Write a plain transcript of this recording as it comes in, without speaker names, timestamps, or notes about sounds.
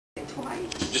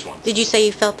Twice. Just once. Did you say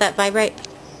you felt that vibrate?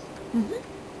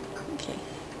 Mm-hmm. Okay.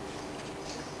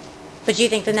 But you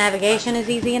think the navigation is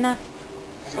easy enough?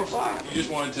 So far. You just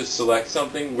wanted to select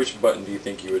something. Which button do you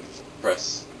think you would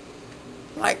press?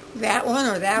 Like that one,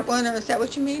 or is that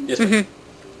what you mean? Yes.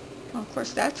 Well, of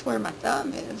course, that's where my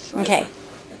thumb is. Okay.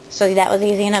 So that was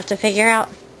easy enough to figure out?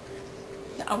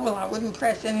 Yeah, well, I wouldn't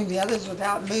press any of the others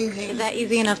without moving. Is that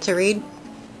easy enough to read?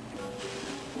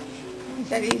 Is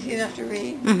that easy enough to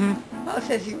read? Mm-hmm. Well, it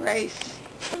says erase.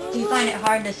 Do you find it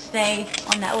hard to stay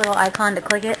on that little icon to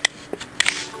click it?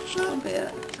 A little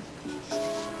bit.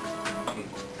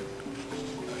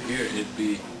 Here it'd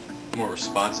be more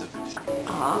responsive.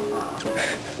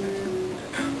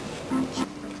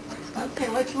 Okay,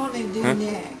 what do you want me to do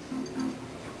next?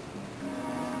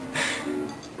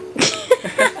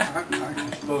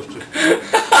 I'm supposed to.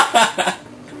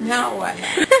 Now what?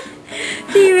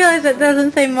 Do you realize it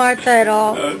doesn't say Martha at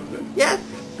all? Yes.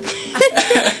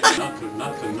 Not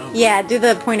the number. Yeah, do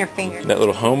the pointer finger. That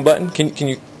little home button. Can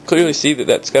you clearly see that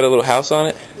that's got a little house on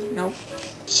it? Nope.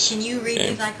 Can you read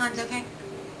these icons okay?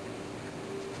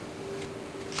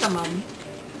 Some of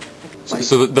them.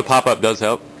 So the pop-up does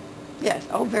help? Yes.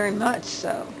 Oh, very much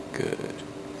so. Good.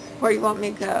 Where do you want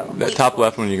me to go? That top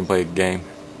left one you can play a game.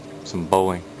 Some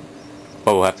bowling.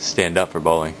 But we'll have to stand up for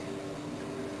bowling.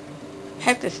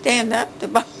 Have to stand up to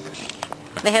buy.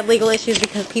 They had legal issues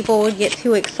because people would get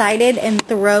too excited and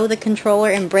throw the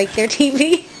controller and break their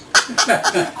TV.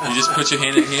 You just put your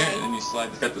hand in here and then you slide.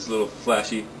 It's got this little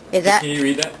flashy. Is that? Can you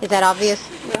read that? Is that obvious?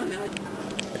 Well, no.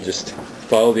 Just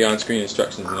follow the on-screen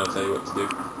instructions and it'll tell you what to do.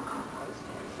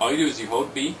 All you do is you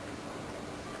hold B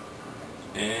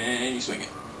and you swing it.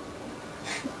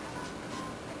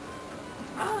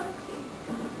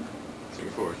 Swing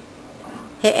it forward.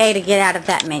 Hit A to get out of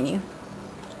that menu.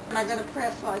 Am I going to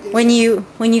press while I do When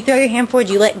you throw your hand forward,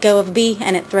 you let go of B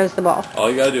and it throws the ball. All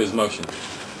you gotta do is motion.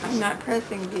 I'm not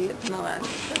pressing B at the moment. I'm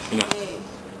pressing No. A.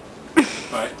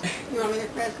 Alright. You want me to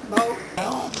press both?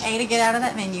 A to get out of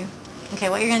that menu. Okay,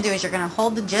 what you're going to do is you're going to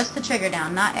hold just the trigger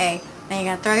down, not A. Then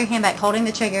you're going to throw your hand back holding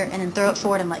the trigger and then throw it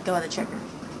forward and let go of the trigger.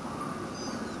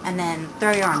 And then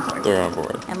throw your arm forward. Throw your arm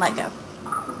forward. And let go.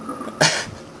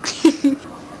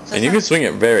 So And you can swing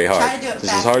it very hard. try to do it Just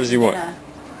fast as hard as you want.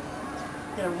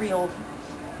 Get a real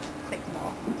thick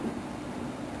ball.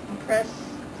 Press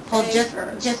Hold A just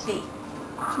first. B.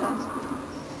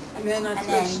 And then I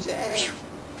And switch to A.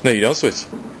 No, you don't switch.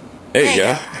 There you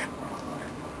go.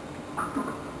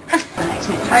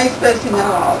 How are you supposed to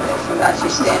know all this without you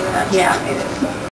standing up? Yeah.